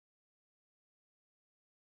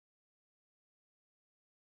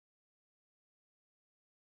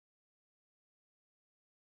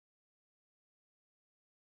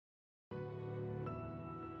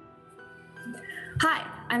Hi,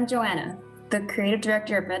 I'm Joanna, the creative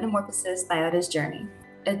director of Metamorphosis, Thyota's Journey,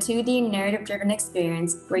 a 2D narrative-driven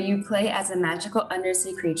experience where you play as a magical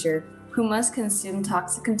undersea creature who must consume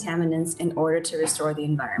toxic contaminants in order to restore the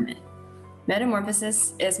environment.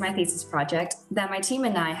 Metamorphosis is my thesis project that my team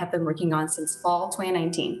and I have been working on since fall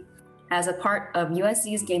 2019 as a part of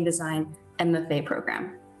USC's game design MFA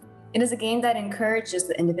program. It is a game that encourages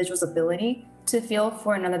the individual's ability to feel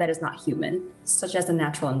for another that is not human, such as the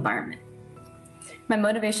natural environment. My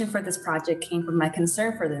motivation for this project came from my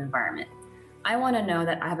concern for the environment. I want to know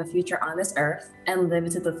that I have a future on this earth and live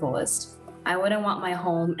it to the fullest. I wouldn't want my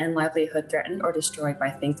home and livelihood threatened or destroyed by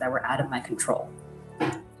things that were out of my control.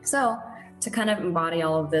 So, to kind of embody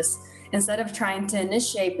all of this, instead of trying to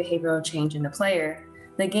initiate behavioral change in the player,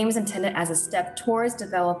 the game is intended as a step towards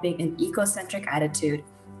developing an ecocentric attitude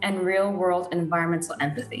and real-world environmental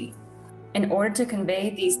empathy. In order to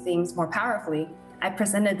convey these themes more powerfully, I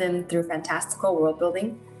presented them through fantastical world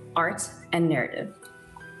building, art, and narrative.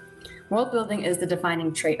 World building is the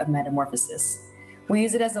defining trait of Metamorphosis. We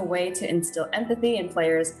use it as a way to instill empathy in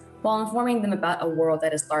players while informing them about a world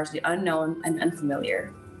that is largely unknown and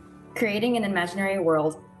unfamiliar. Creating an imaginary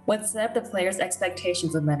world would set up the players'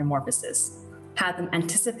 expectations of Metamorphosis, have them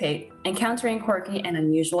anticipate encountering quirky and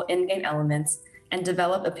unusual in-game elements, and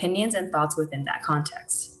develop opinions and thoughts within that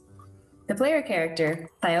context. The player character,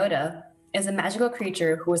 Thyota, is a magical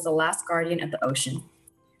creature who is the last guardian of the ocean.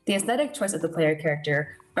 The aesthetic choice of the player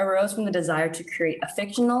character arose from the desire to create a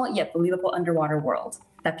fictional yet believable underwater world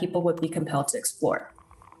that people would be compelled to explore.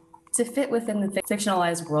 To fit within the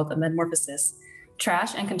fictionalized world of Metamorphosis,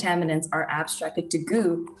 trash and contaminants are abstracted to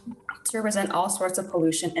goo to represent all sorts of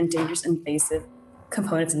pollution and dangerous invasive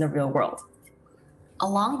components in the real world.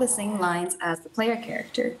 Along the same lines as the player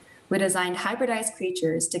character, we designed hybridized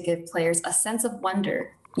creatures to give players a sense of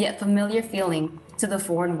wonder, yet familiar feeling to the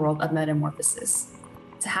foreign world of Metamorphosis.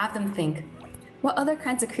 To have them think, what other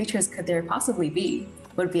kinds of creatures could there possibly be,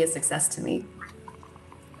 would be a success to me.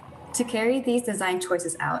 To carry these design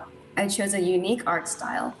choices out, I chose a unique art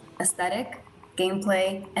style, aesthetic,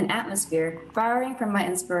 gameplay, and atmosphere borrowing from my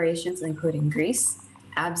inspirations including Greece,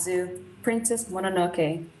 Abzu, Princess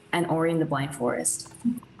Mononoke, and Ori and the Blind Forest.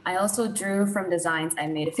 I also drew from designs I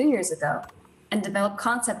made a few years ago and developed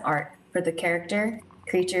concept art for the character,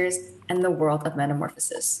 creatures, and the world of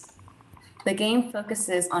Metamorphosis. The game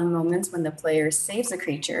focuses on moments when the player saves a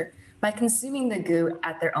creature by consuming the goo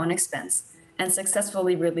at their own expense and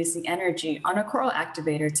successfully releasing energy on a coral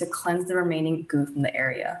activator to cleanse the remaining goo from the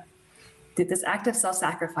area. Through this act of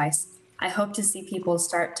self-sacrifice, I hope to see people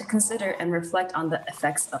start to consider and reflect on the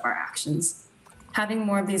effects of our actions. Having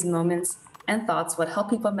more of these moments and thoughts would help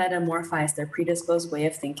people metamorphose their predisposed way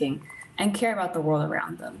of thinking and care about the world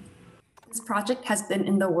around them. This project has been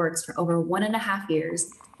in the works for over 1.5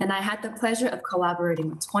 years, and I had the pleasure of collaborating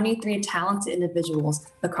with 23 talented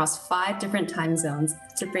individuals across 5 different time zones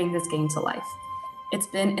to bring this game to life. It's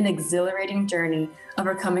been an exhilarating journey,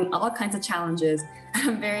 overcoming all kinds of challenges, and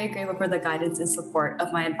I'm very grateful for the guidance and support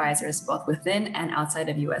of my advisors, both within and outside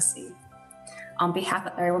of USC. On behalf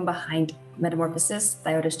of everyone behind Metamorphosis,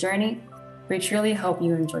 Thyota's Journey, we truly hope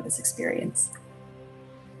you enjoy this experience.